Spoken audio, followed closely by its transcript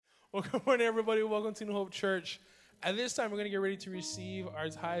Well, good morning, everybody. Welcome to New Hope Church. At this time, we're going to get ready to receive our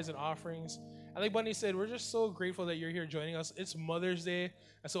tithes and offerings. And like Bunny said, we're just so grateful that you're here joining us. It's Mother's Day.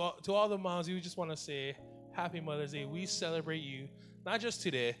 And so to all the moms, we just want to say Happy Mother's Day. We celebrate you, not just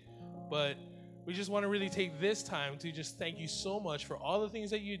today, but we just want to really take this time to just thank you so much for all the things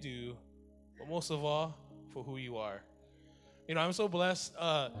that you do, but most of all, for who you are. You know, I'm so blessed.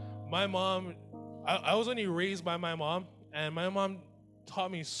 My mom, I was only raised by my mom, and my mom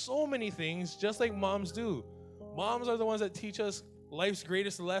taught me so many things, just like moms do. Moms are the ones that teach us life's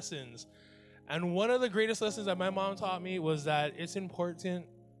greatest lessons. And one of the greatest lessons that my mom taught me was that it's important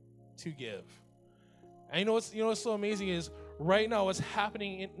to give. And what's so amazing is right now what's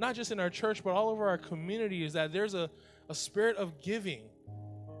happening, not just in our church, but all over our community, is that there's a spirit of giving.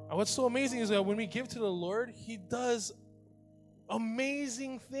 And what's so amazing is that when we give to the Lord, He does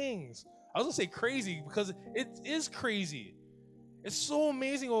amazing things. I was going to say crazy because it is crazy. It's so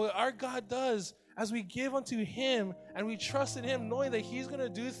amazing what our God does as we give unto Him and we trust in Him, knowing that He's going to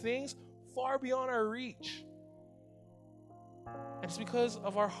do things far beyond our reach. And it's because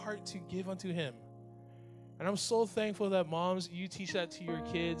of our heart to give unto Him. And I'm so thankful that moms, you teach that to your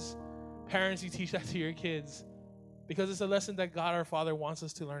kids. Parents, you teach that to your kids. Because it's a lesson that God our Father wants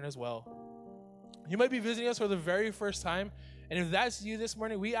us to learn as well. You might be visiting us for the very first time. And if that's you this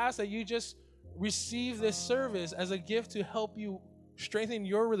morning, we ask that you just receive this service as a gift to help you strengthen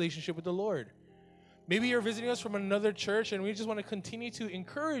your relationship with the Lord. Maybe you're visiting us from another church, and we just want to continue to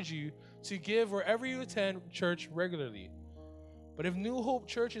encourage you to give wherever you attend church regularly. But if New Hope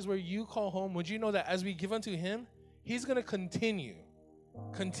Church is where you call home, would you know that as we give unto Him, He's going to continue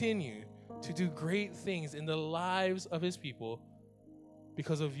to do great things in the lives of His people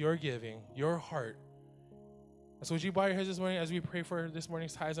because of your giving, your heart. And so would you bow your heads this morning as we pray for this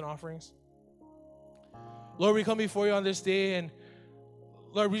morning's tithes and offerings? Lord, we come before you on this day, and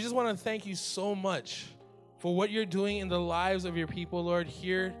Lord, we just want to thank you so much for what you're doing in the lives of your people, Lord,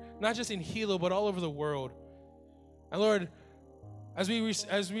 here, not just in Hilo, but all over the world. And Lord, as we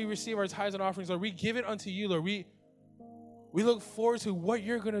receive our tithes and offerings, Lord, we give it unto you, Lord. We look forward to what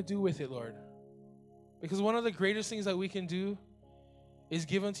you're going to do with it, Lord. Because one of the greatest things that we can do is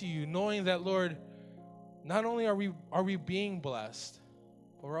give unto you, knowing that, Lord, not only are we being blessed,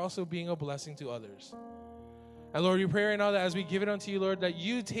 but we're also being a blessing to others. And Lord, we pray right now that as we give it unto you, Lord, that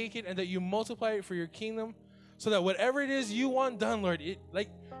you take it and that you multiply it for your kingdom, so that whatever it is you want done, Lord,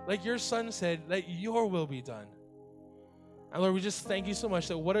 like your son said, let your will be done. And Lord, we just thank you so much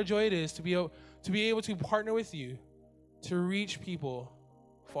that what a joy it is to be able to partner with you to reach people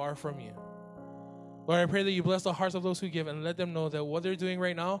far from you. Lord, I pray that you bless the hearts of those who give and let them know that what they're doing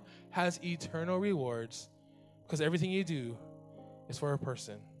right now has eternal rewards, because everything you do is for a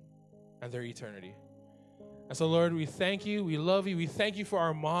person and their eternity. And so, Lord, we thank you. We love you. We thank you for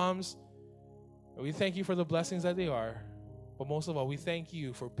our moms. And we thank you for the blessings that they are. But most of all, we thank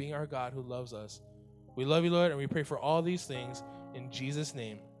you for being our God who loves us. We love you, Lord, and we pray for all these things in Jesus'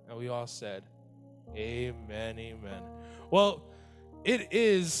 name. And we all said, amen, amen. Well, it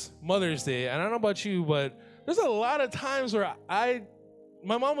is Mother's Day. And I don't know about you, but there's a lot of times where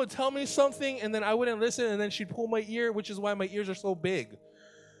my mom would tell me something, and then I wouldn't listen, and then she'd pull my ear, which is why my ears are so big.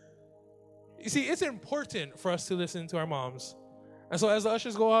 You see, it's important for us to listen to our moms. And so as the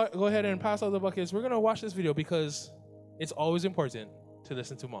ushers go ahead and pass out the buckets, we're going to watch this video because it's always important to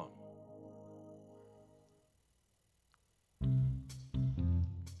listen to mom.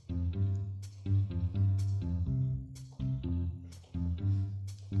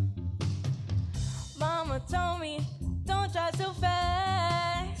 Mama told me, don't drive so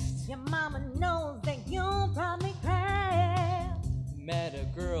fast. Your mama knows that you'll probably crash. Met a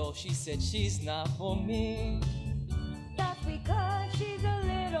girl, she said she's not for me. That's because she's a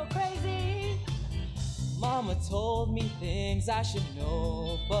little crazy. Mama told me things I should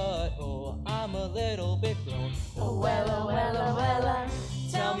know, but oh, I'm a little bit grown. Oh, well,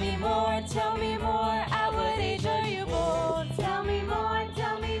 tell me more, at what age are you born? Tell me more,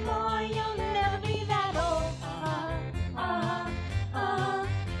 you'll never be that old.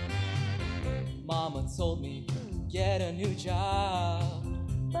 Mama told me, get a new job.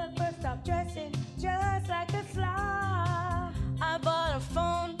 But first stop dressing just like a slob. I bought a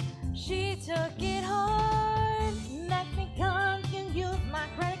phone, she took it hard. Let me come and use my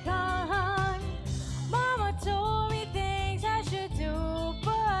credit card. Mama told me things I should do,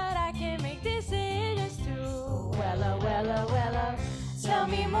 but I can make decisions too. Well,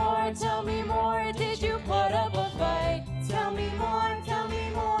 Tell me more, did you put up a fight? tell me more.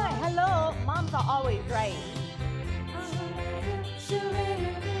 Hello, moms are always right.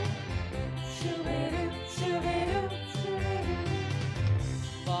 Shoo-be-doo, shoo-be-doo, shoo-be-doo, shoo-be-doo.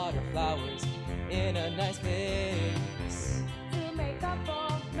 water flowers in a nice vase. To make up for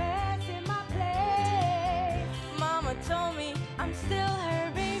mess in my place. Mama told me I'm still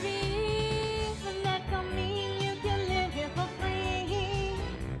her baby, And that don't mean you can live here for free.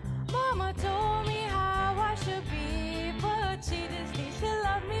 Mama told me how I should be, but she just needs to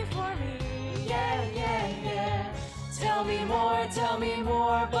love me for me. Yeah, yeah, yeah. Tell me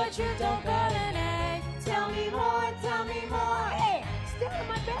more, but you don't got an egg. Tell me more, tell me more. Hey, still in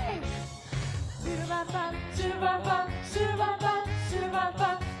my bag. Shoo-ba-ba, shoo-ba-ba, shoo-ba-ba,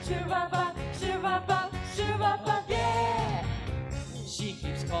 shoo-ba-ba, shoo-ba-ba, shoo-ba-ba, shoo-ba-ba, yeah. She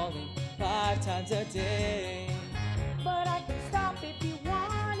keeps calling 5 times a day. But I can stop if you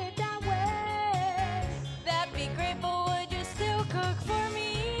want it that way. That'd be great, but would you still cook for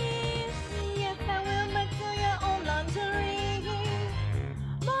me? Yes, I will, but to your own lingerie.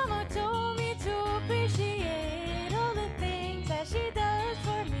 Mama told me to appreciate all the things that she does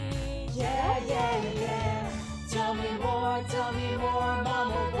for me. Yeah, yeah, yeah. Tell me more,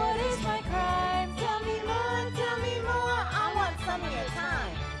 Mama, what is my crime? Tell me more. I want some of your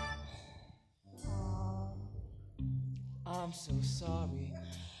time. I'm so sorry.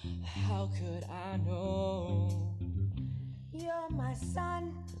 How could I know? You're my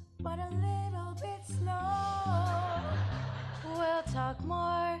son, but a little bit slow. We'll talk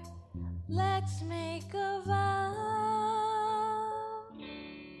more. Let's make a vow.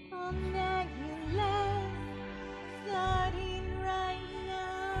 On that you left, starting right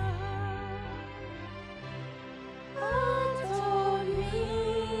now. I told me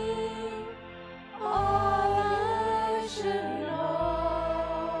all I should know,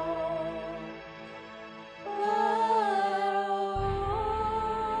 but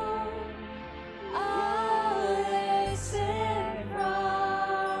I'll listen from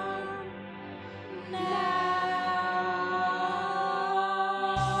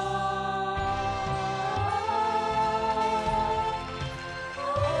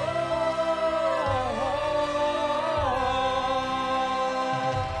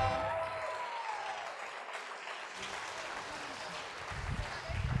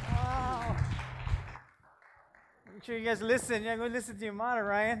Wow. Make sure you guys listen. Yeah, go listen to your mother,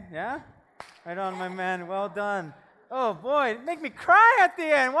 Ryan. Yeah? Right on, my man. Well done. Oh, boy. Make me cry at the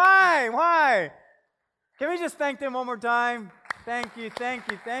end. Why? Why? Can we just thank them one more time? Thank you, thank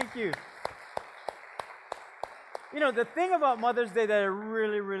you, thank you. You know, the thing about Mother's Day that I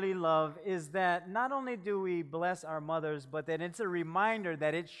really, really love is that not only do we bless our mothers, but that it's a reminder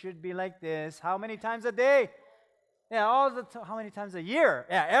that it should be like this. How many times a day? Yeah, how many times a year?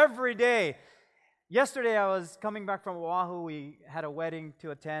 Yeah, every day. Yesterday, I was coming back from Oahu. We had a wedding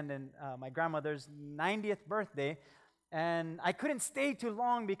to attend, and my grandmother's 90th birthday. And I couldn't stay too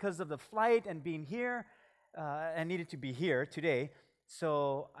long because of the flight and being here. I needed to be here today.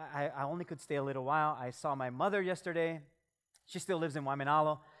 So I only could stay a little while. I saw my mother yesterday. She still lives in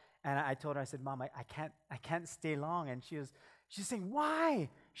Waimanalo. And I told her, I said, Mom, I can't stay long. And she's saying, why?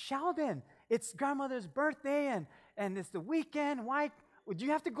 Sheldon, it's grandmother's birthday and it's the weekend. Why? Would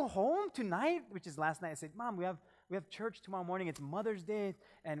you have to go home tonight? Which is last night. I said, Mom, we have church tomorrow morning. It's Mother's Day,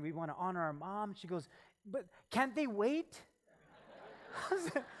 and we want to honor our mom. She goes, but can't they wait?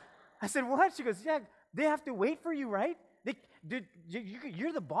 I said, what? She goes, yeah, they have to wait for you, right?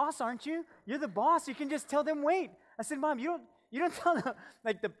 You're the boss, aren't you? You're the boss. You can just tell them wait. I said, Mom, you don't tell them,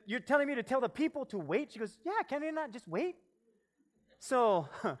 you're telling me to tell the people to wait? She goes, yeah, can they not just wait? So,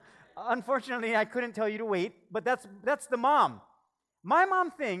 unfortunately, I couldn't tell you to wait, but that's the mom. My mom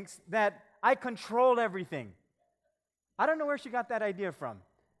thinks that I control everything. I don't know where she got that idea from,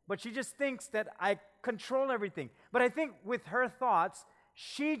 but she just thinks that I control everything. But I think with her thoughts,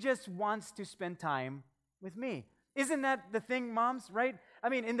 she just wants to spend time with me. Isn't that the thing, moms, right? I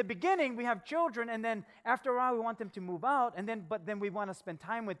mean, in the beginning, we have children, and then after a while, we want them to move out, but then we want to spend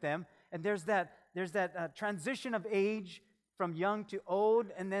time with them. And there's that transition of age from young to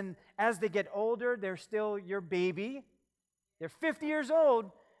old, and then as they get older, they're still your baby. They're 50 years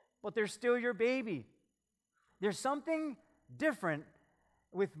old, but they're still your baby. There's something different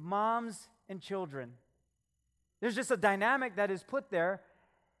with moms and children. There's just a dynamic that is put there,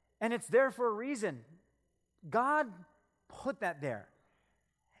 and it's there for a reason. God put that there.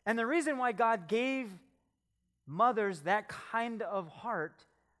 And the reason why God gave mothers that kind of heart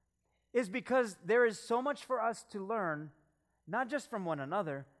is because there is so much for us to learn, not just from one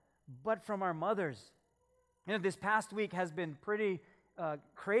another, but from our mothers. You know, this past week has been pretty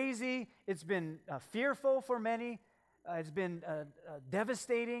crazy. It's been fearful for many. It's been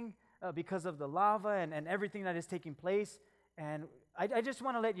devastating because of the lava and everything that is taking place. And I just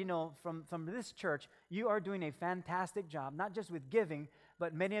want to let you know from this church, you are doing a fantastic job, not just with giving,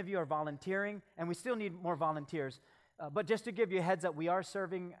 but many of you are volunteering, and we still need more volunteers. But just to give you a heads up, we are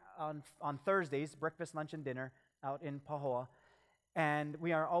serving on Thursdays, breakfast, lunch, and dinner out in Pahoa, and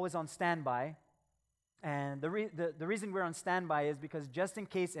we are always on standby. And the reason we're on standby is because just in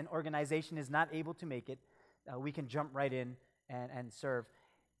case an organization is not able to make it, we can jump right in and serve.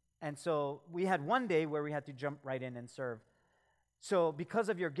 And so we had one day where we had to jump right in and serve. So because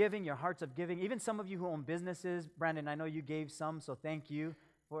of your giving, your hearts of giving, even some of you who own businesses, Brandon, I know you gave some, so thank you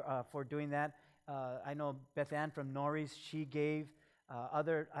for doing that. I know Beth Ann from Norris, she gave.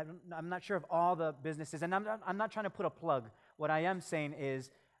 I'm not sure of all the businesses, and I'm not trying to put a plug. What I am saying is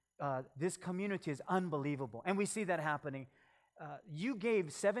this community is unbelievable, and we see that happening. You gave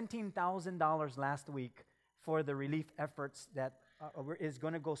 $17,000 last week for the relief efforts that is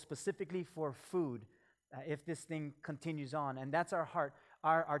going to go specifically for food if this thing continues on, and that's our heart.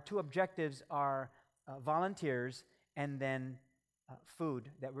 Our two objectives are volunteers and then food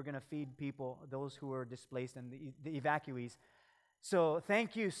that we're going to feed people, those who are displaced and the evacuees. So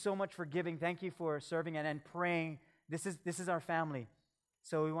thank you so much for giving. Thank you for serving and praying. This is our family.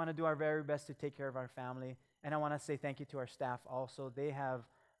 So we want to do our very best to take care of our family. And I want to say thank you to our staff also. They have,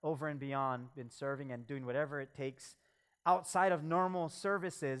 over and beyond, been serving and doing whatever it takes outside of normal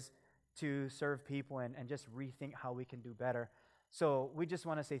services to serve people and just rethink how we can do better. So we just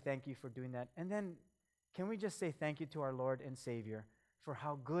want to say thank you for doing that. And then can we just say thank you to our Lord and Savior for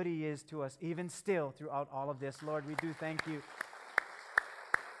how good He is to us, even still throughout all of this. Lord, we do thank you.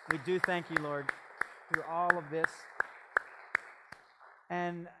 We do thank you, Lord, through all of this.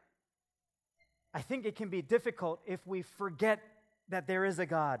 And I think it can be difficult if we forget that there is a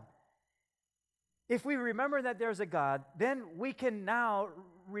God. If we remember that there's a God, then we can now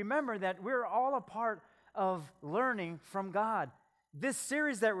remember that we're all a part of learning from God. This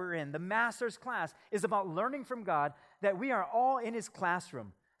series that we're in, the Master's Class, is about learning from God, that we are all in His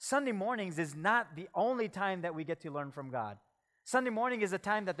classroom. Sunday mornings is not the only time that we get to learn from God. Sunday morning is a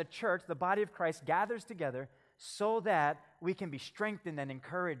time that the church, the body of Christ, gathers together so that we can be strengthened and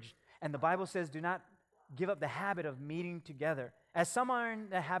encouraged. And the Bible says, do not give up the habit of meeting together, as some are in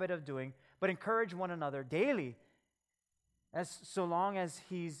the habit of doing, but encourage one another daily, so long as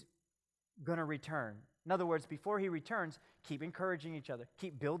He's going to return. In other words, before He returns, keep encouraging each other,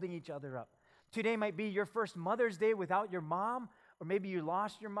 keep building each other up. Today might be your first Mother's Day without your mom, or maybe you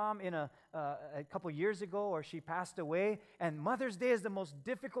lost your mom in a couple years ago, or she passed away, and Mother's Day is the most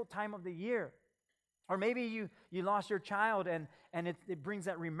difficult time of the year. Or maybe you lost your child, and it brings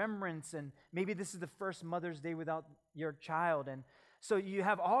that remembrance, and maybe this is the first Mother's Day without your child, and so you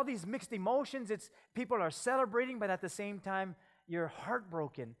have all these mixed emotions. People are celebrating, but at the same time, you're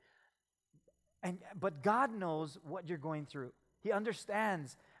heartbroken. But God knows what you're going through. He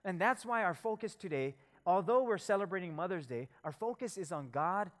understands. And that's why our focus today, although we're celebrating Mother's Day, our focus is on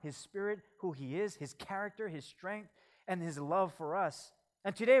God, His Spirit, who He is, His character, His strength, and His love for us.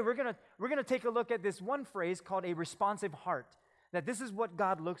 And today we're gonna take a look at this one phrase called a responsive heart. That this is what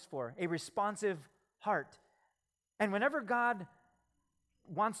God looks for, a responsive heart. And whenever God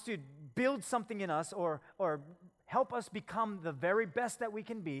wants to build something in us or help us become the very best that we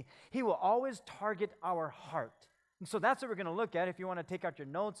can be, He will always target our heart. And so that's what we're going to look at. If you want to take out your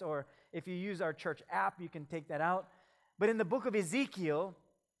notes, or if you use our church app, you can take that out. But in the book of Ezekiel,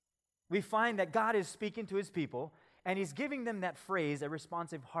 we find that God is speaking to His people, and He's giving them that phrase, a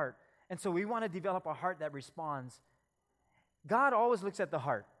responsive heart. And so we want to develop a heart that responds. God always looks at the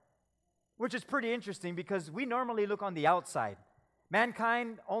heart, which is pretty interesting because we normally look on the outside.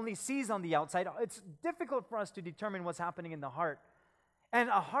 Mankind only sees on the outside. It's difficult for us to determine what's happening in the heart. And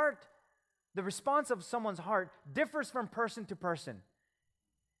a heart, the response of someone's heart differs from person to person.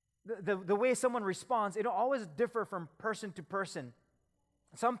 The way someone responds, it'll always differ from person to person.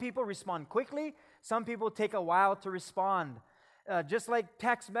 Some people respond quickly. Some people take a while to respond. Just like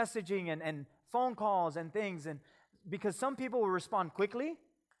text messaging and phone calls and things. And because some people will respond quickly,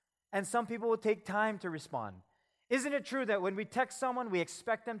 and some people will take time to respond. Isn't it true that when we text someone, we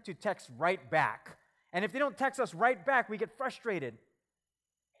expect them to text right back? And if they don't text us right back, we get frustrated.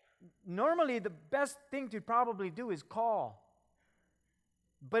 Normally, the best thing to probably do is call.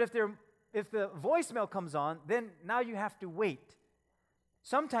 But if the voicemail comes on, then now you have to wait.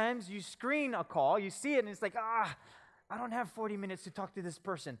 Sometimes you screen a call, you see it, and it's like, I don't have 40 minutes to talk to this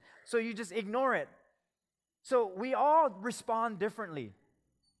person. So you just ignore it. So we all respond differently.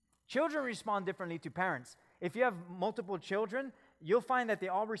 Children respond differently to parents. If you have multiple children, you'll find that they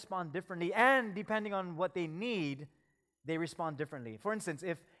all respond differently, and depending on what they need, they respond differently. For instance,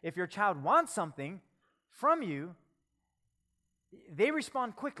 if your child wants something from you, they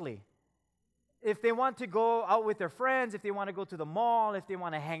respond quickly. if they want to go out with their friends, if they want to go to the mall, if they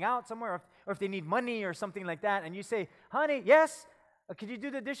want to hang out somewhere, or if they need money or something like that, and you say, honey, yes, could you do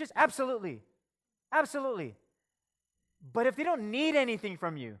the dishes? Absolutely. Absolutely. But if they don't need anything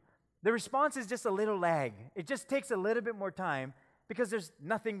from you, the response is just a little lag. It just takes a little bit more time because there's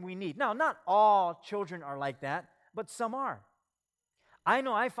nothing we need. Now, not all children are like that, but some are. I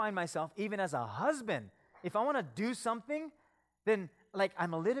know I find myself, even as a husband, if I want to do something, then like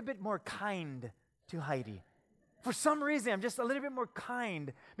I'm a little bit more kind to Heidi. For some reason, I'm just a little bit more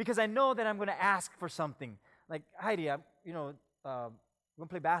kind because I know that I'm going to ask for something. Like, Heidi, I'm going to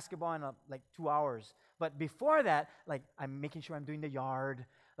play basketball in like 2 hours. But before that, like, I'm making sure I'm doing the yard.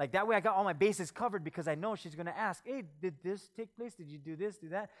 Like, that way I got all my bases covered because I know she's going to ask, hey, did this take place? Did you do this, do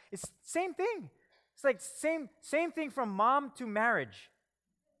that? It's same thing. It's like same thing from mom to marriage.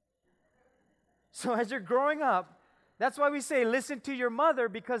 So as you're growing up, that's why we say listen to your mother,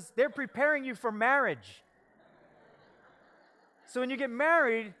 because they're preparing you for marriage. So when you get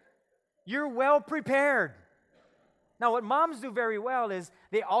married, you're well prepared. Now, what moms do very well is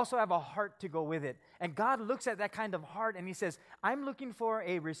they also have a heart to go with it. And God looks at that kind of heart and He says, I'm looking for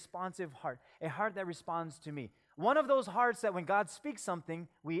a responsive heart, a heart that responds to me. One of those hearts that when God speaks something,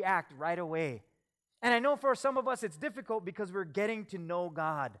 we act right away. And I know for some of us it's difficult because we're getting to know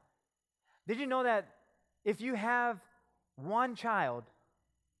God. Did you know that if you have one child,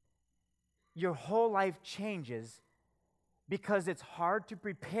 your whole life changes because it's hard to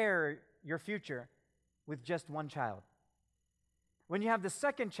prepare your future with just one child? When you have the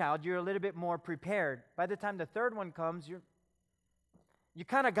second child, you're a little bit more prepared. By the time the third one comes, you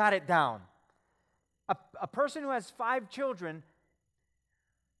kind of got it down. A person who has 5 children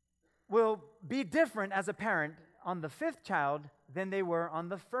will be different as a parent on the 5th child than they were on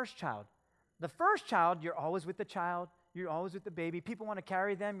the first child. The first child, you're always with the child. You're always with the baby. People want to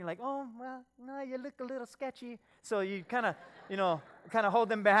carry them. You're like, oh, well, no, you look a little sketchy. So you kind of hold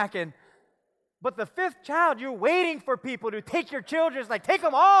them back. But the 5th child, you're waiting for people to take your children. It's like, take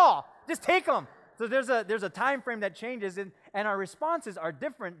them all. Just take them. So there's a time frame that changes, and our responses are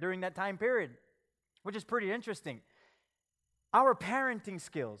different during that time period, which is pretty interesting. Our parenting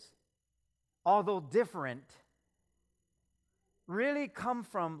skills, although different, really come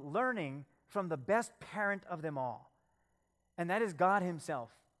from learning from the best parent of them all, and that is God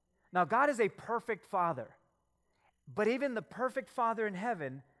Himself. Now, God is a perfect Father, but even the perfect Father in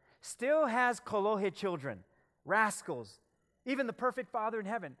heaven still has kolohe children, rascals, even the perfect Father in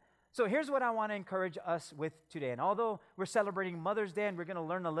heaven. So here's what I want to encourage us with today. And although we're celebrating Mother's Day and we're going to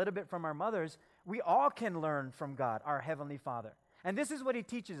learn a little bit from our mothers, we all can learn from God, our Heavenly Father. And this is what He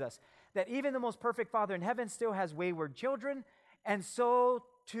teaches us, that even the most perfect Father in heaven still has wayward children, and so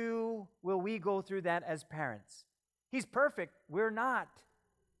too will we go through that as parents. He's perfect, we're not.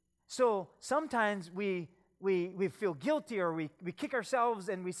 So sometimes we feel guilty, or we kick ourselves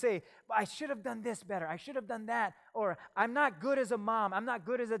and we say, I should have done this better, I should have done that, or I'm not good as a mom, I'm not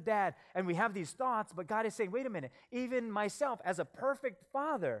good as a dad. And we have these thoughts, but God is saying, wait a minute, even myself as a perfect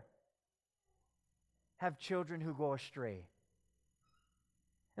father have children who go astray.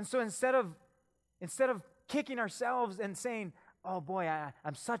 And so instead of kicking ourselves and saying, oh boy,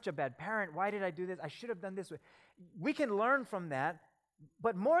 I'm such a bad parent, why did I do this, I should have done this way, we can learn from that.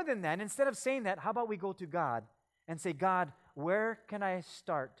 But more than that, instead of saying that, how about we go to God and say, God, where can I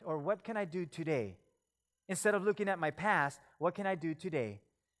start, or what can I do today? Instead of looking at my past, what can I do today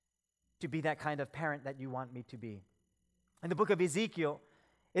to be that kind of parent that you want me to be? In the book of Ezekiel,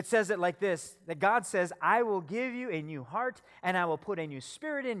 it says it like this, that God says, I will give you a new heart, and I will put a new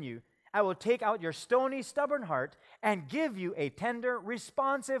spirit in you. I will take out your stony, stubborn heart and give you a tender,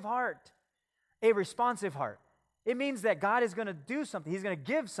 responsive heart. A responsive heart. It means that God is going to do something. He's going to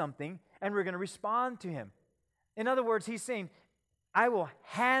give something, and we're going to respond to Him. In other words, He's saying, I will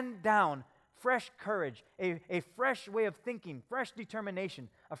hand down fresh courage, a fresh way of thinking, fresh determination,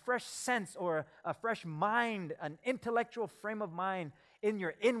 a fresh sense, or a fresh mind, an intellectual frame of mind in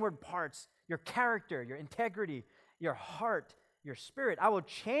your inward parts, your character, your integrity, your heart, your spirit. I will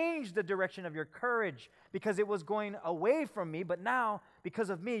change the direction of your courage because it was going away from me, but now,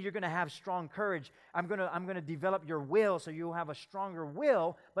 because of me, you're going to have strong courage. I'm going to develop your will so you'll have a stronger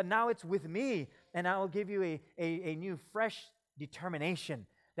will, but now it's with me, and I will give you a new, fresh determination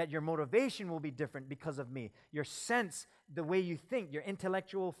that your motivation will be different because of me. Your sense, the way you think, your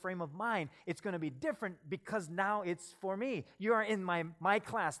intellectual frame of mind, it's going to be different because now it's for me. You are in my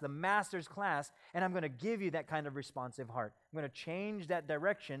class, the master's class, and I'm going to give you that kind of responsive heart. I'm going to change that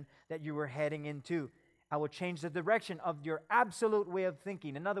direction that you were heading into. I will change the direction of your absolute way of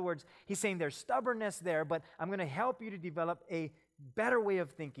thinking. In other words, He's saying there's stubbornness there, but I'm going to help you to develop a better way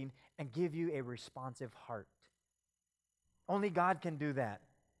of thinking, and give you a responsive heart. Only God can do that.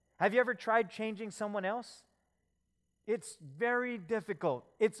 Have you ever tried changing someone else? It's very difficult.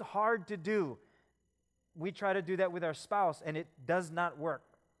 It's hard to do. We try to do that with our spouse, and it does not work.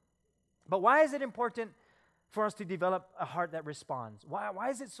 But why is it important for us to develop a heart that responds? Why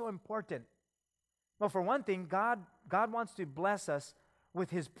is it so important? Well, for one thing, God wants to bless us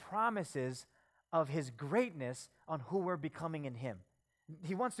with His promises of His greatness on who we're becoming in Him.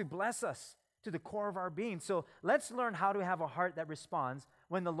 He wants to bless us to the core of our being. So let's learn how to have a heart that responds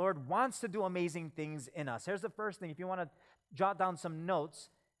when the Lord wants to do amazing things in us. Here's the first thing. If you want to jot down some notes,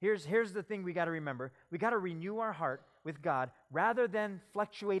 here's the thing we got to remember. We got to renew our heart with God rather than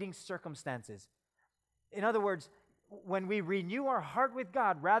fluctuating circumstances. In other words, when we renew our heart with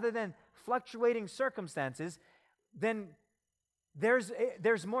God rather than fluctuating circumstances, then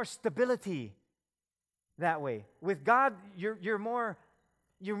there's more stability that way. With God, you're more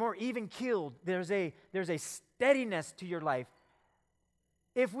even-keeled. There's a steadiness to your life.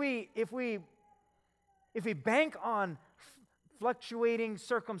 If we bank on fluctuating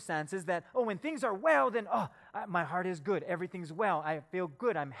circumstances, that when things are well, then my heart is good, everything's well, I feel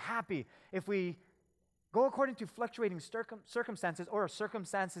good, I'm happy. If we go according to fluctuating circumstances or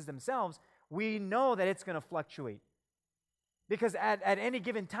circumstances themselves, we know that it's going to fluctuate. Because at any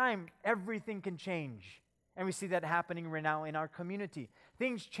given time, everything can change. And we see that happening right now in our community.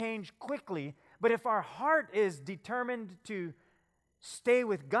 Things change quickly, but if our heart is determined to stay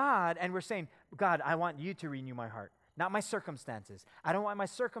with God and we're saying, God, I want you to renew my heart, not my circumstances. I don't want my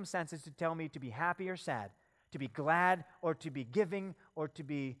circumstances to tell me to be happy or sad, to be glad or to be giving or to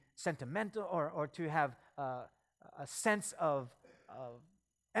be sentimental or to have a sense of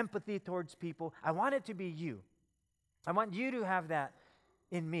empathy towards people. I want it to be you. I want you to have that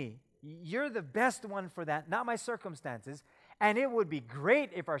in me. You're the best one for that, not my circumstances. And it would be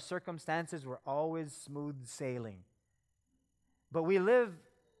great if our circumstances were always smooth sailing. But we live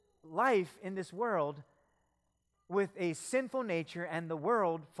life in this world with a sinful nature and the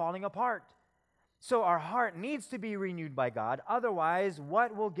world falling apart. So our heart needs to be renewed by God. Otherwise,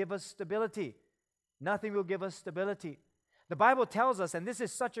 what will give us stability? Nothing will give us stability. The Bible tells us, and this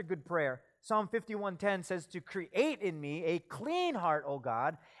is such a good prayer, Psalm 51:10 says, to create in me a clean heart, O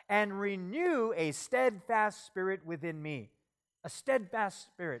God, and renew a steadfast spirit within me. A steadfast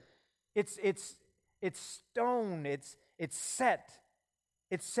spirit. It's stone. It's set.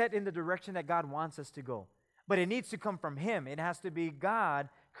 It's set in the direction that God wants us to go. But it needs to come from Him. It has to be God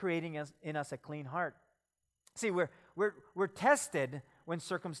creating in us a clean heart. See, we're tested when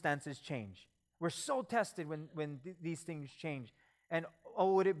circumstances change. We're so tested when these things change. And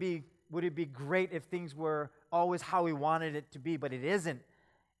would it be great if things were always how we wanted it to be, but it isn't.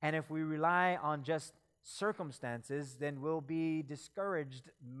 And if we rely on just circumstances, then we'll be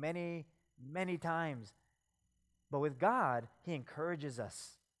discouraged many, many times. But with God, He encourages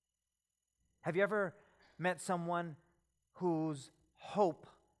us. Have you ever met someone whose hope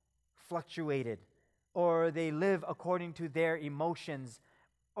fluctuated, or they live according to their emotions,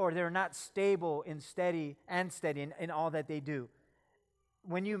 or they're not stable and steady in all that they do?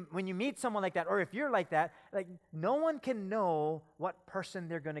 When you meet someone like that, or if you're like that, like no one can know what person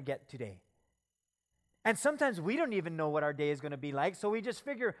they're going to get today. And sometimes we don't even know what our day is going to be like, so we just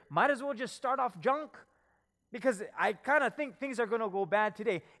figure, might as well just start off junk, because I kind of think things are going to go bad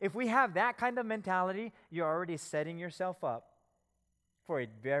today. If we have that kind of mentality, you're already setting yourself up for a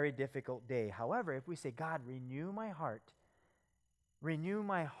very difficult day. However, if we say, God, renew my heart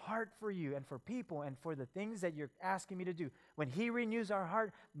for you and for people and for the things that you're asking me to do. When He renews our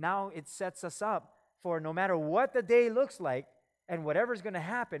heart, now it sets us up for no matter what the day looks like and whatever's going to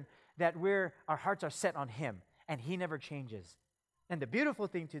happen, that our hearts are set on Him and He never changes. And the beautiful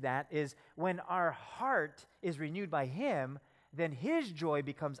thing to that is when our heart is renewed by Him, then His joy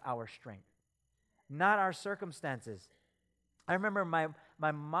becomes our strength, not our circumstances. I remember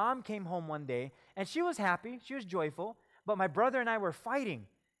my mom came home one day and she was happy, she was joyful, but my brother and I were fighting.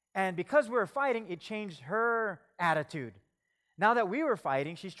 And because we were fighting, it changed her attitude. Now that we were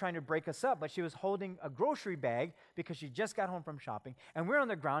fighting, she's trying to break us up, but she was holding a grocery bag because she just got home from shopping. And we're on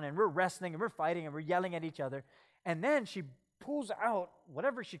the ground and we're wrestling and we're fighting and we're yelling at each other. And then she pulls out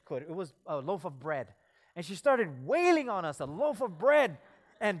whatever she could. It was a loaf of bread. And she started wailing on us, a loaf of bread.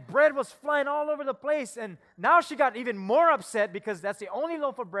 And bread was flying all over the place. And now she got even more upset because that's the only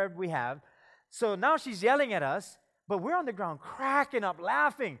loaf of bread we have. So now she's yelling at us. But we're on the ground cracking up,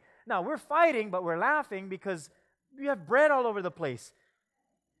 laughing. Now, we're fighting, but we're laughing because we have bread all over the place.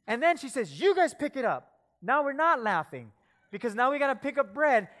 And then she says, you guys pick it up. Now we're not laughing because now we got to pick up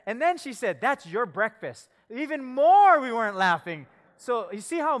bread. And then she said, that's your breakfast. even more we weren't laughing. So you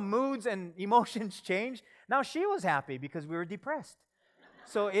see how moods and emotions change? Now she was happy because we were depressed.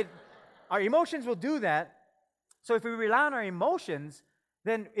 So our emotions will do that. So if we rely on our emotions,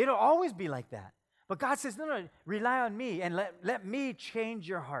 then it'll always be like that. But God says, no, rely on me and let me change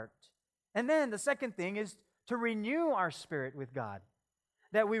your heart. And then the second thing is to renew our spirit with God.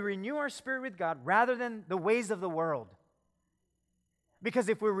 That we renew our spirit with God rather than the ways of the world. Because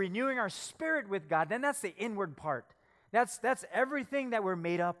if we're renewing our spirit with God, then that's the inward part. That's everything that we're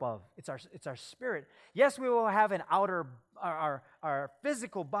made up of. It's our spirit. Yes, we will have an our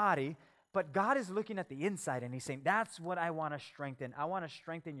physical body, but God is looking at the inside and He's saying, that's what I want to strengthen. I want to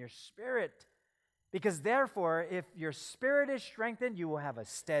strengthen your spirit. Because therefore, if your spirit is strengthened, you will have a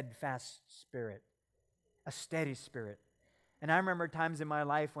steadfast spirit, a steady spirit. And I remember times in my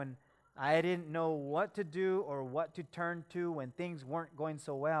life when I didn't know what to do or what to turn to when things weren't going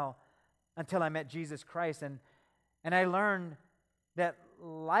so well until I met Jesus Christ. And I learned that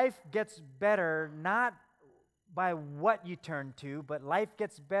life gets better not by what you turn to, but life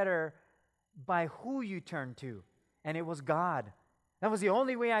gets better by who you turn to. And it was God. That was the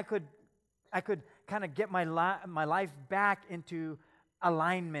only way I could kind of get my life back into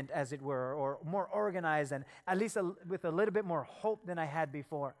alignment, as it were, or more organized, and at least with a little bit more hope than I had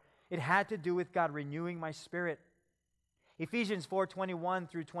before. It had to do with God renewing my spirit. Ephesians 4:21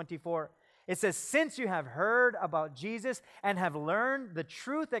 through 24. It says, since you have heard about Jesus and have learned the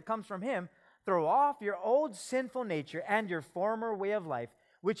truth that comes from Him, throw off your old sinful nature and your former way of life,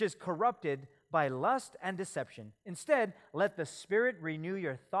 which is corrupted by lust and deception. Instead, let the Spirit renew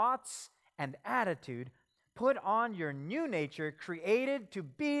your thoughts and attitude. Put on your new nature, created to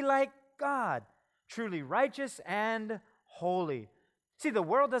be like God, truly righteous and holy. See, the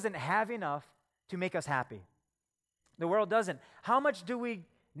world doesn't have enough to make us happy. The world doesn't. How much do we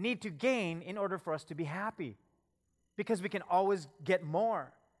need to gain in order for us to be happy? Because we can always get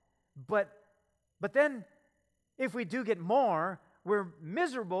more. But then, if we do get more, we're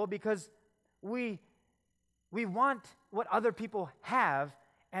miserable because we want what other people have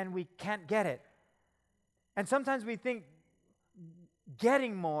and we can't get it. And sometimes we think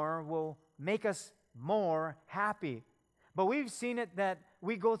getting more will make us more happy. But we've seen it that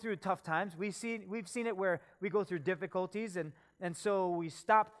we go through tough times. We've seen it where we go through difficulties, and so we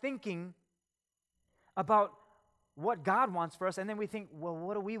stop thinking about what God wants for us, and then we think, well,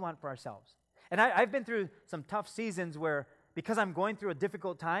 what do we want for ourselves? And I've been through some tough seasons where, because I'm going through a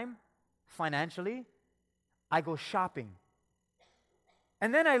difficult time financially, I go shopping.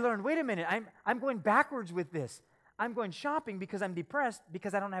 And then I learned, wait a minute, I'm going backwards with this. I'm going shopping because I'm depressed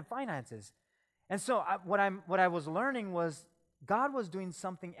because I don't have finances. And so what I was learning was God was doing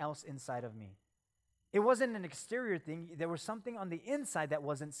something else inside of me. It wasn't an exterior thing. There was something on the inside that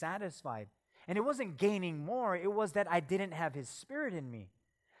wasn't satisfied. And it wasn't gaining more. It was that I didn't have His Spirit in me.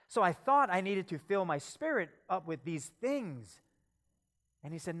 So I thought I needed to fill my spirit up with these things.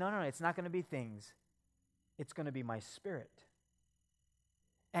 And He said, no, it's not going to be things. It's going to be my spirit.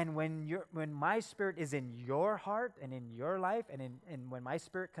 And when my spirit is in your heart and in your life, and when my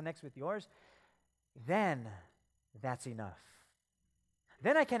spirit connects with yours, then that's enough.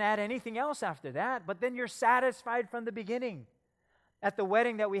 Then I can add anything else after that, but then you're satisfied from the beginning. At the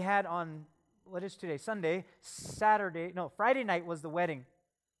wedding that we had on, what is today, Sunday, Friday night was the wedding.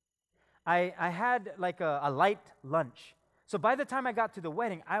 I had like a light lunch. So by the time I got to the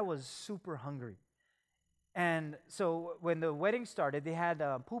wedding, I was super hungry. And so when the wedding started, they had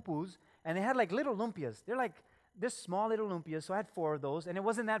pupus, and they had like little lumpias. They're like this small little lumpias, so I had 4 of those, and it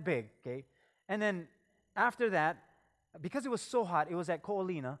wasn't that big, okay? And then after that, because it was so hot, it was at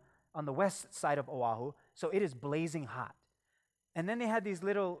Ko'olina on the west side of Oahu, so it is blazing hot. And then they had these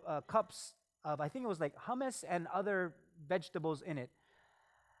little cups of, I think it was like hummus and other vegetables in it.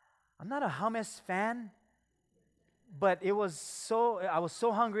 I'm not a hummus fan, but I was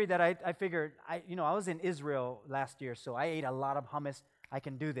so hungry that I figured, I was in Israel last year, so I ate a lot of hummus. I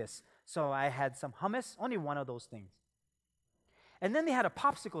can do this. So I had some hummus, only one of those things. And then they had a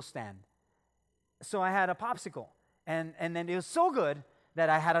popsicle stand. So I had a popsicle. And then it was so good that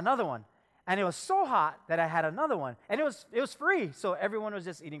I had another one. And it was so hot that I had another one. And it was free, so everyone was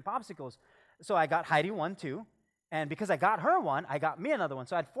just eating popsicles. So I got Heidi one too. And because I got her one, I got me another one.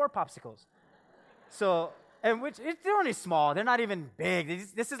 So I had 4 popsicles. So... And they're only small. They're not even big.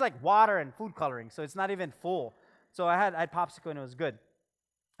 This is like water and food coloring, so it's not even full. So I had popsicle, and it was good.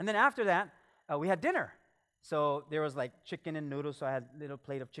 And then after that, we had dinner. So there was like chicken and noodles, so I had a little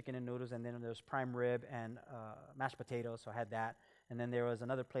plate of chicken and noodles, and then there was prime rib and mashed potatoes, so I had that. And then there was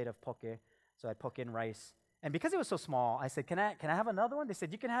another plate of poke, so I had poke and rice. And because it was so small, I said, can I have another one? They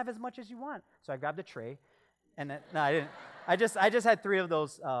said, you can have as much as you want. So I grabbed a tray. And no, I didn't. I just had 3 of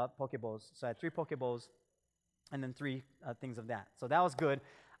those poke bowls. So I had 3 poke bowls, and then 3 things of that. So that was good.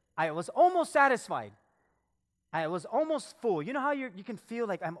 I was almost satisfied. I was almost full. You know how you can feel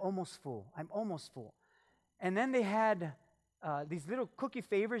like I'm almost full. I'm almost full. And then they had these little cookie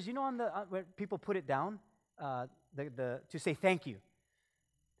favors. You know, on the where people put it down to say thank you,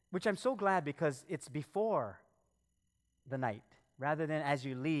 which I'm so glad because it's before the night rather than as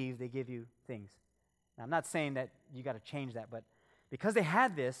you leave they give you things. Now, I'm not saying that you got to change that, but because they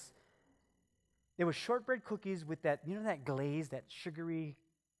had this, there were shortbread cookies with that, you know, that glaze, that sugary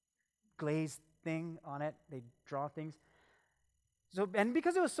glazed thing on it. They draw things. So, and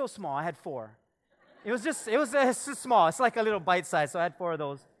because it was so small, I had 4. It's just small. It's like a little bite size, so I had 4 of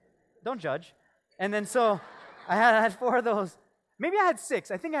those. Don't judge. And then so I had 4 of those. Maybe I had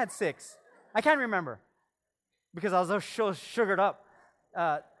 6. I think I had 6. I can't remember because I was so sugared up.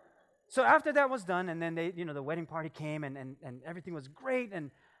 So after that was done, and then the wedding party came, and everything was great, and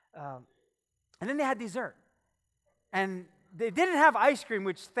then they had dessert. And they didn't have ice cream,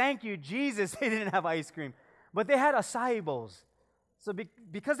 which, thank you, Jesus, they didn't have ice cream. But they had acai bowls. So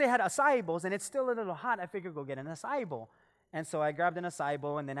because they had acai bowls, and it's still a little hot, I figured go get an acai bowl. And so I grabbed an acai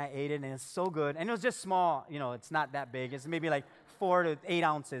bowl, and then I ate it, and it's so good. And it was just small. It's not that big. It's maybe like 4 to 8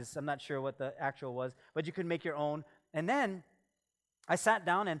 ounces. I'm not sure what the actual was, but you could make your own. And then I sat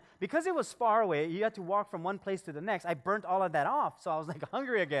down, and because it was far away, you had to walk from one place to the next. I burnt all of that off, so I was like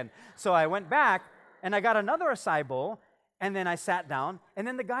hungry again. So I went back, and I got another acai bowl, and then I sat down. And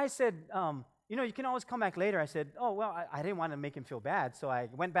then the guy said, you can always come back later. I said, oh, well, I didn't want to make him feel bad, so I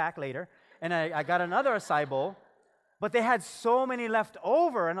went back later, and I got another acai bowl. But they had so many left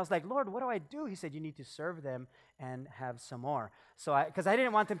over, and I was like, Lord, what do I do? He said, you need to serve them and have some more. So because I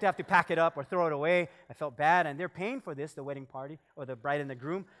didn't want them to have to pack it up or throw it away. I felt bad, and they're paying for this, the wedding party, or the bride and the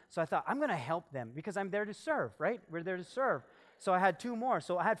groom. So I thought, I'm going to help them because I'm there to serve, right? We're there to serve. So I had 2 more.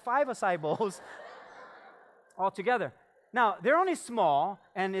 So I had 5 acai bowls altogether. Now, they're only small,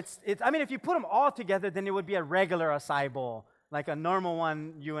 and if you put them all together, then it would be a regular acai bowl, like a normal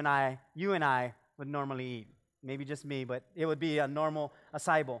one you and I would normally eat. Maybe just me, but it would be a normal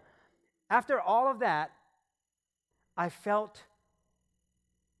acai bowl. After all of that, I felt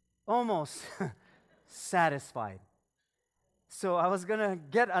almost satisfied. So I was going to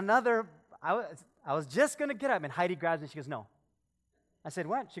get another, I was just going to get up, and Heidi grabs me. She goes, no. I said,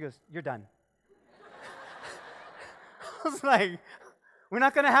 what? She goes, you're done. I was like, we're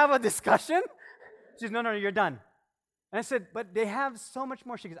not going to have a discussion? She goes, no, you're done. And I said, but they have so much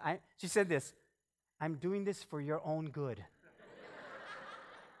more. She said this, I'm doing this for your own good.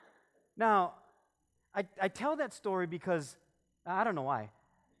 Now, I tell that story because, I don't know why,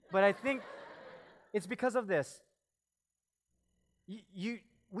 but I think it's because of this.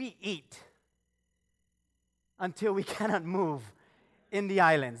 We eat until we cannot move in the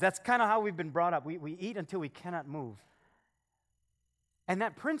islands. That's kind of how we've been brought up. We eat until we cannot move. And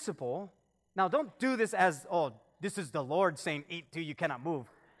that principle, now don't do this as, this is the Lord saying eat till you cannot move.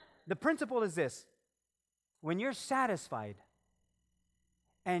 The principle is this. When you're satisfied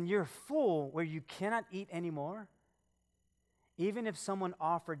and you're full where you cannot eat anymore, even if someone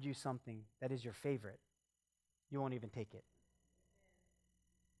offered you something that is your favorite, you won't even take it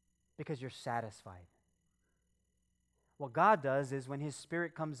because you're satisfied. What God does is when His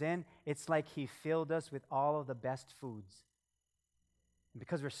Spirit comes in, it's like He filled us with all of the best foods. And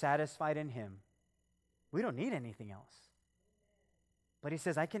because we're satisfied in Him, we don't need anything else. But He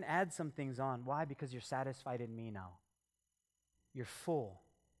says, I can add some things on. Why? Because you're satisfied in me now. You're full.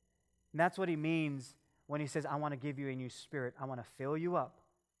 And that's what He means when He says, I want to give you a new spirit. I want to fill you up.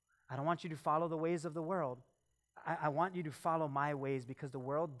 I don't want you to follow the ways of the world. I want you to follow my ways because the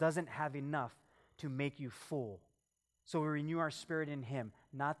world doesn't have enough to make you full. So we renew our spirit in Him,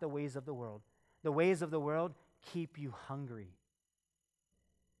 not the ways of the world. The ways of the world keep you hungry,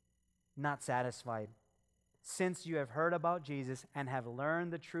 not satisfied. Since you have heard about Jesus and have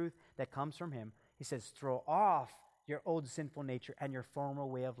learned the truth that comes from Him, He says, throw off your old sinful nature and your former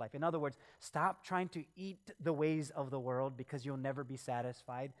way of life. In other words, stop trying to eat the ways of the world because you'll never be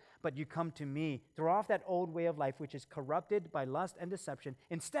satisfied, but you come to me. Throw off that old way of life which is corrupted by lust and deception.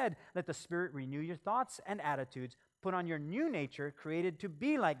 Instead, let the Spirit renew your thoughts and attitudes. Put on your new nature, created to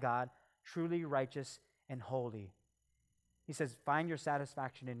be like God, truly righteous and holy. He says, find your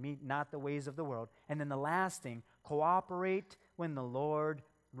satisfaction in me, not the ways of the world. And then the last thing, cooperate when the Lord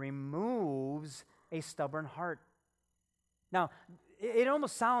removes a stubborn heart. Now, it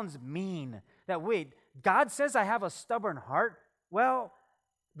almost sounds mean that, wait, God says I have a stubborn heart? Well,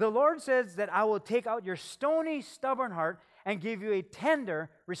 the Lord says that I will take out your stony, stubborn heart and give you a tender,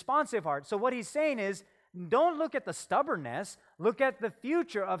 responsive heart. So what He's saying is Don't look at the stubbornness. Look at the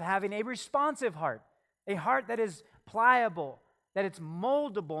future of having a responsive heart, a heart that is pliable, that it's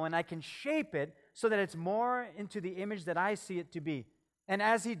moldable, and I can shape it so that it's more into the image that I see it to be. And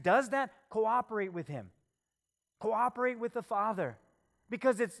as he does that, cooperate with him. Cooperate with the Father.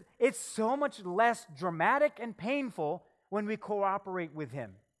 Because it's so much less dramatic and painful when we cooperate with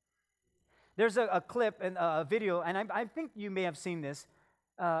him. There's a clip and a video, and I think you may have seen this.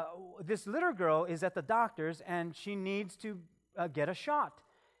 This little girl is at the doctor's, and she needs to get a shot.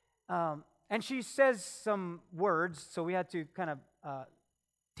 And she says some words, so we had to kind of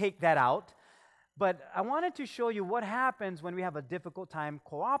take that out. But I wanted to show you what happens when we have a difficult time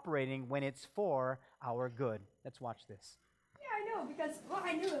cooperating when it's for our good. Let's watch this. Yeah, I know, because, well,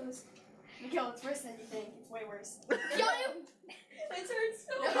 I knew it was. Miguel, it's worse than you think. It's way worse. It hurts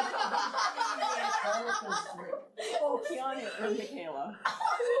so bad. Oh, Keanu and Michaela.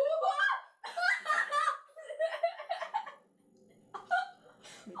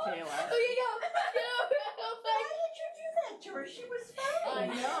 Michaela. Okay, go. Why did you do that to her? She was fine.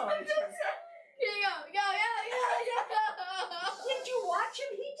 I know. Did you watch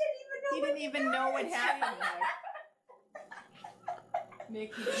him? He didn't even know what happened.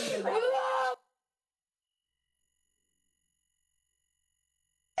 Nick, he didn't even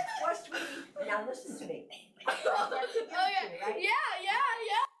Well, sweetie, now listen to me. Okay. Yeah.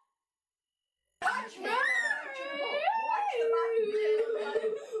 Watch me. Watch the button.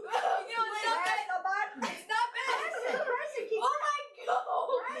 Press the button. It's not bad. Press it. Keep Oh my god.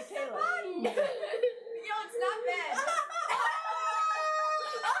 Press the Yo, button. it's not bad.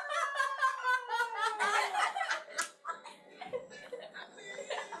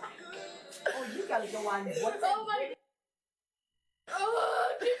 Oh, you gotta go on. What's Oh my god.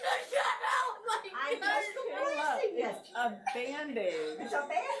 Oh, I just releasing it. A Band-Aid. It's a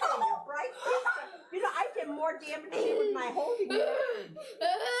Band-Aid, a bright picture. You know, I did more damage with my holding it.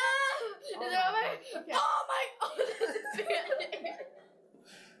 Oh my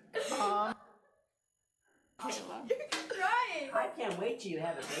god. You're crying. I can't wait till you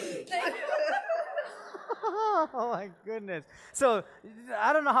have a baby. Thank you. Oh my goodness. So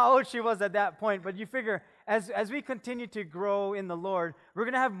I don't know how old she was at that point, but you figure as we continue to grow in the Lord, we're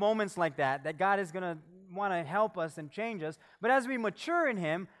going to have moments like that God is going to want to help us and change us. But as we mature in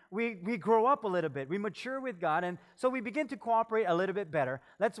him, we grow up a little bit. We mature with God, and so we begin to cooperate a little bit better.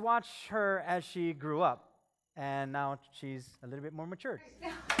 Let's watch her as she grew up. And now she's a little bit more matured.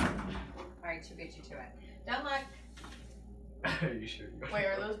 All right, she'll get you to it. Don't look. Are you sure? Wait,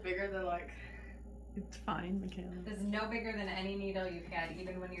 are those bigger than like? It's fine, Michaela. This is no bigger than any needle you've had,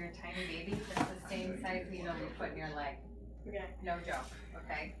 even when you're a tiny baby. It's the same size needle you put in your leg. Okay. No joke,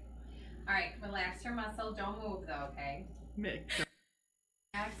 okay? All right, relax your muscle. Don't move, though, okay? Mick.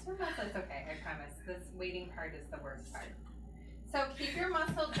 Relax your muscle. It's okay, I promise. This waiting part is the worst part. So keep your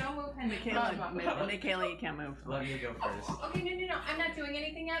muscle. Don't move, honey. Michaela, you can't move. Let me go first. Okay, no. I'm not doing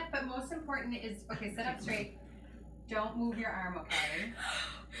anything yet, but most important is, okay, sit up straight. Don't move your arm, okay?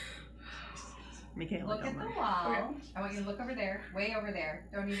 Michaela, Look at the wall. Okay. I want you to look over there, way over there.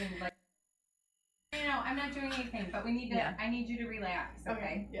 Don't even like. No, I'm not doing anything, but we need to. Yeah. I need you to relax.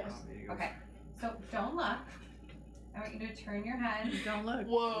 Okay. Yes. Okay. So don't look. I want you to turn your head. Don't look.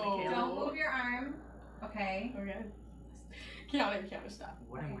 Whoa. Michaela. Don't move your arm. Okay. Okay. Keanu, stop.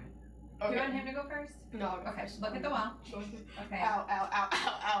 What am I? Do you want him to go first? No. I'll go Okay. first. Look at the wall. Okay. Ow, ow, ow,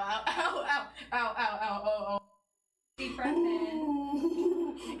 ow, ow, ow, ow, ow, ow, oh. Deep breath in.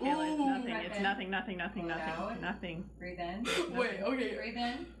 Michaela, it's nothing. Breath It's in. nothing. Blow out. Nothing. Breathe in. Wait, okay. Breathe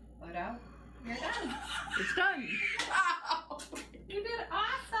in. Blow it out. You're done. It's done. Ow. You did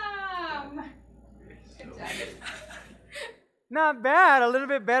awesome. Good job. Not bad, a little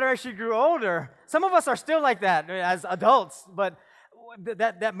bit better as she grew older. Some of us are still like that as adults, but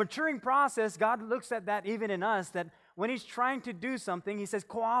that maturing process, God looks at that even in us, that when he's trying to do something, he says,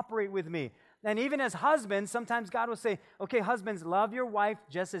 cooperate with me. And even as husbands, sometimes God will say, okay, husbands, love your wife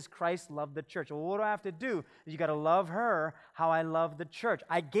just as Christ loved the church. Well, what do I have to do? You got to love her how I love the church.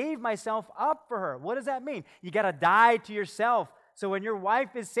 I gave myself up for her. What does that mean? You got to die to yourself. So when your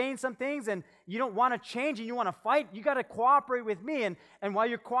wife is saying some things and you don't want to change and you want to fight, you got to cooperate with me. And while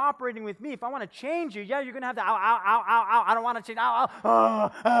you're cooperating with me, if I want to change you, yeah, you're going to have to, I don't want to change,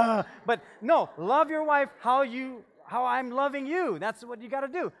 But no, love your wife how I'm loving you. That's what you got to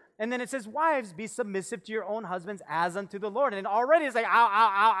do. And then it says, wives, be submissive to your own husbands as unto the Lord. And already it's like,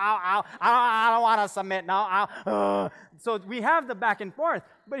 I don't want to submit now. So we have the back and forth.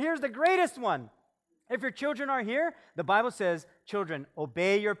 But here's the greatest one. If your children are here, the Bible says, children,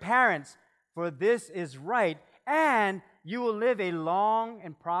 obey your parents, for this is right, and you will live a long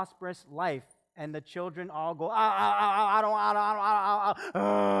and prosperous life. and the children all go, I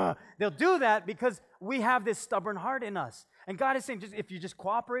don't. They'll do that because we have this stubborn heart in us. And God is saying, if you just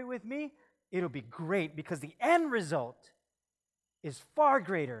cooperate with me, it'll be great, because the end result is far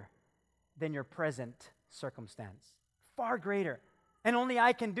greater than your present circumstance. Far greater. And only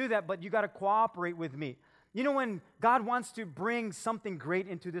I can do that, but you got to cooperate with me. You know, when God wants to bring something great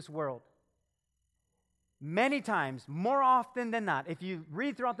into this world, many times, more often than not, if you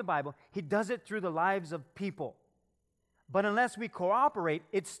read throughout the Bible, He does it through the lives of people. But unless we cooperate,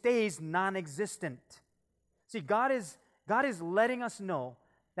 it stays non-existent. See, God is letting us know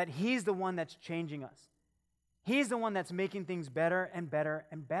that He's the one that's changing us. He's the one that's making things better and better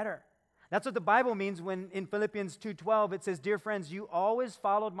and better. That's what the Bible means when in Philippians 2:12 it says, "Dear friends, you always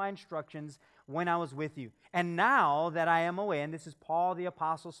followed my instructions when I was with you. And now that I am away," and this is Paul the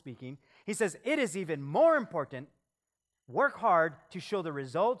apostle speaking, he says, "it is even more important, work hard to show the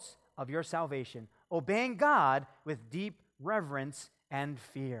results of your salvation, obeying God with deep reverence and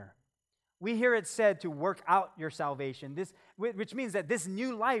fear." We hear it said to work out your salvation, which means that this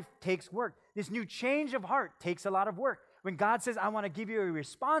new life takes work. This new change of heart takes a lot of work. When God says, I want to give you a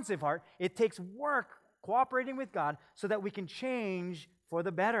responsive heart, it takes work cooperating with God so that we can change for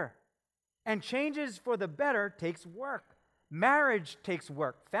the better. And changes for the better takes work. Marriage takes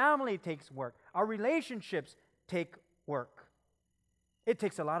work. Family takes work. Our relationships take work. It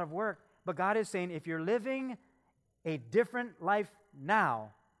takes a lot of work. But God is saying, if you're living a different life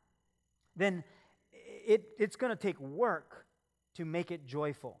now, then it's going to take work to make it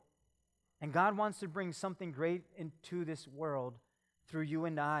joyful. And God wants to bring something great into this world through you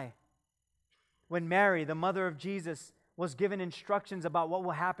and I. When Mary, the mother of Jesus, was given instructions about what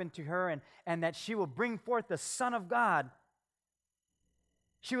will happen to her and that she will bring forth the Son of God,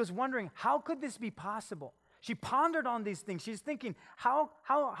 she was wondering, how could this be possible? She pondered on these things. She's thinking, how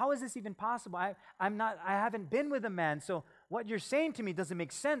is this even possible? I haven't been with a man, so what you're saying to me doesn't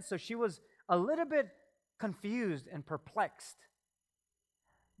make sense. So she was a little bit confused and perplexed.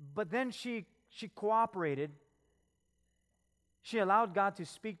 But then she cooperated. She allowed God to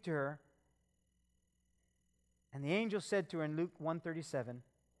speak to her. And the angel said to her in Luke 1:37,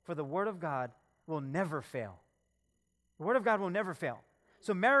 "For the word of God will never fail." The word of God will never fail.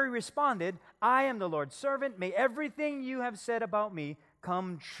 So Mary responded, "I am the Lord's servant. May everything you have said about me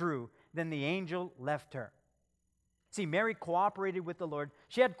come true." Then the angel left her. See, Mary cooperated with the Lord.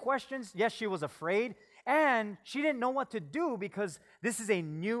 She had questions. Yes, she was afraid. And she didn't know what to do because this is a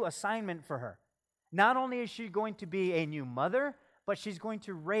new assignment for her. Not only is she going to be a new mother, but she's going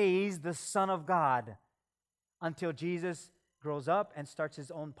to raise the Son of God until Jesus grows up and starts His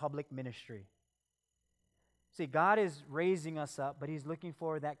own public ministry. See, God is raising us up, but He's looking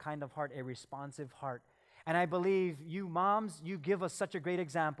for that kind of heart, a responsive heart. And I believe you moms, you give us such a great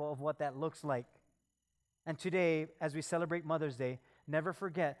example of what that looks like. And today, as we celebrate Mother's Day, never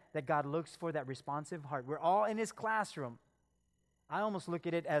forget that God looks for that responsive heart. We're all in His classroom. I almost look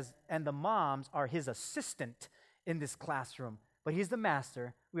at it as, and the moms are His assistant in this classroom. But He's the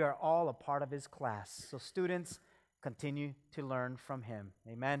master. We are all a part of His class. So students, continue to learn from Him.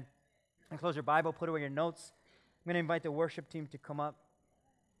 Amen. And close your Bible, put away your notes. I'm going to invite the worship team to come up.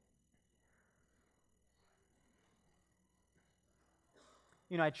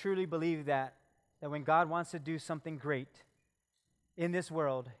 You know, I truly believe that when God wants to do something great in this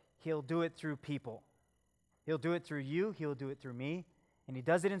world, He'll do it through people. He'll do it through you. He'll do it through me. And He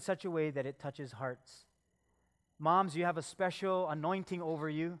does it in such a way that it touches hearts. Moms, you have a special anointing over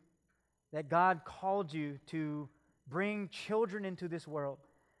you that God called you to bring children into this world.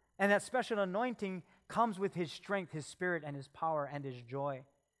 And that special anointing comes with His strength, His Spirit, and His power, and His joy.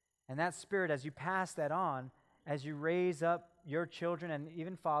 And that Spirit, as you pass that on, as you raise up your children, and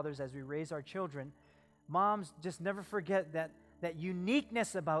even fathers, as we raise our children, moms, just never forget that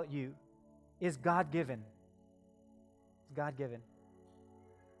uniqueness about you is God-given. It's God-given.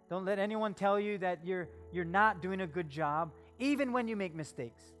 Don't let anyone tell you that you're not doing a good job, even when you make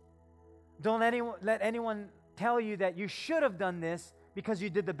mistakes. Don't let anyone tell you that you should have done this because you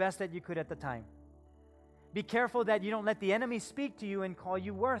did the best that you could at the time. Be careful that you don't let the enemy speak to you and call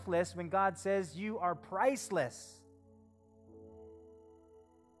you worthless when God says you are priceless.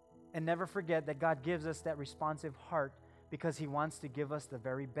 And never forget that God gives us that responsive heart because He wants to give us the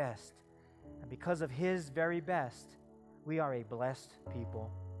very best. And because of His very best, we are a blessed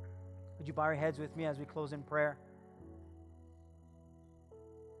people. Would you bow your heads with me as we close in prayer?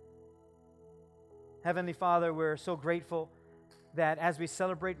 Heavenly Father, we're so grateful that as we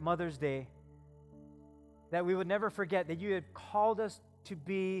celebrate Mother's Day, that we would never forget that you had called us to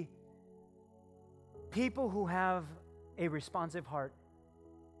be people who have a responsive heart,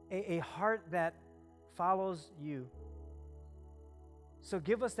 a heart that follows you. So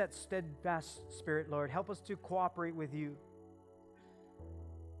give us that steadfast spirit, Lord. Help us to cooperate with you.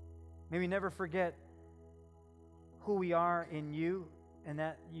 May we never forget who we are in you and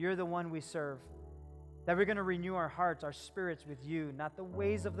that you're the one we serve. That we're going to renew our hearts, our spirits with you, not the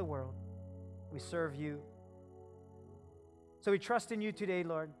ways of the world. We serve you. So we trust in you today,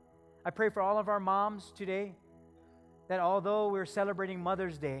 Lord. I pray for all of our moms today that although we're celebrating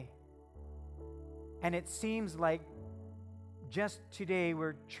Mother's Day, and it seems like just today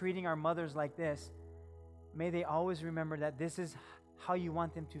we're treating our mothers like this, may they always remember that this is how you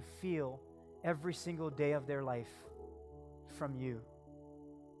want them to feel every single day of their life from you.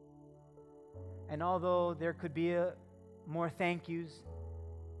 And although there could be more thank yous,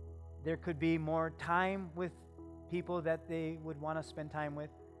 there could be more time with people that they would want to spend time with,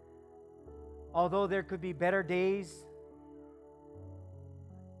 although there could be better days,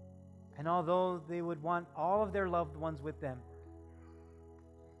 and although they would want all of their loved ones with them,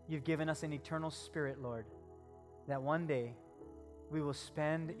 you've given us an eternal spirit, Lord, that one day we will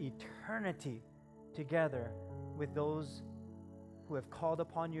spend eternity together with those who have called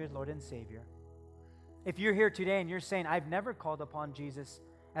upon you as Lord and Savior. If you're here today and you're saying, I've never called upon Jesus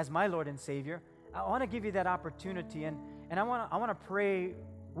as my Lord and Savior, I want to give you that opportunity, and I want to pray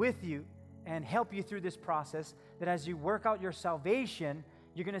with you and help you through this process, that as you work out your salvation,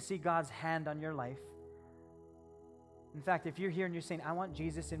 you're going to see God's hand on your life. In fact, if you're here and you're saying, I want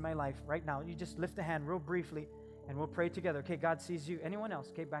Jesus in my life right now, you just lift a hand real briefly and we'll pray together. Okay, God sees you. Anyone else?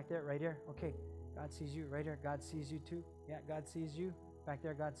 Okay, back there, right here. Okay, God sees you right here. God sees you too. Yeah, God sees you. Back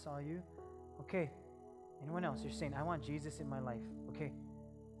there, God saw you. Okay, anyone else? You're saying, I want Jesus in my life. Okay,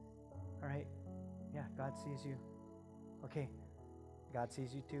 all right. Yeah, God sees you. Okay, God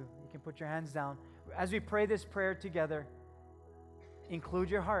sees you too. You can put your hands down. As we pray this prayer together, include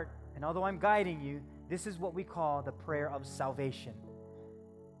your heart. And although I'm guiding you, this is what we call the prayer of salvation.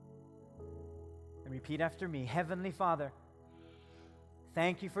 And repeat after me. Heavenly Father,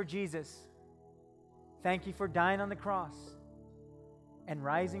 thank you for Jesus. Thank you for dying on the cross and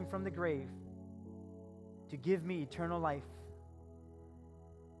rising from the grave to give me eternal life.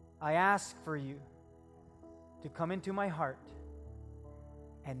 I ask for you to come into my heart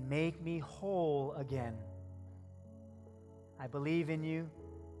and make me whole again. I believe in you,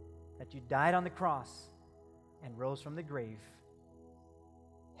 that you died on the cross and rose from the grave.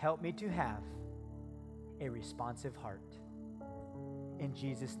 Help me to have a responsive heart. In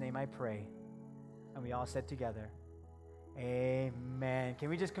Jesus' name I pray. And we all said together, amen. Can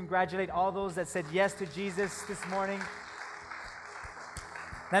we just congratulate all those that said yes to Jesus this morning?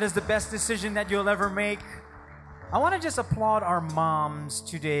 That is the best decision that you'll ever make. I want to just applaud our moms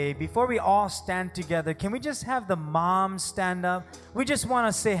today. Before we all stand together, can we just have the moms stand up? We just want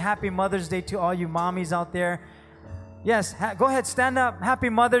to say Happy Mother's Day to all you mommies out there. Yes, go ahead, stand up. Happy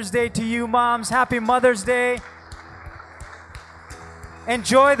Mother's Day to you, moms. Happy Mother's Day.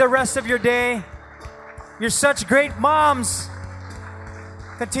 Enjoy the rest of your day. You're such great moms.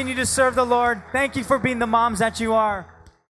 Continue to serve the Lord. Thank you for being the moms that you are.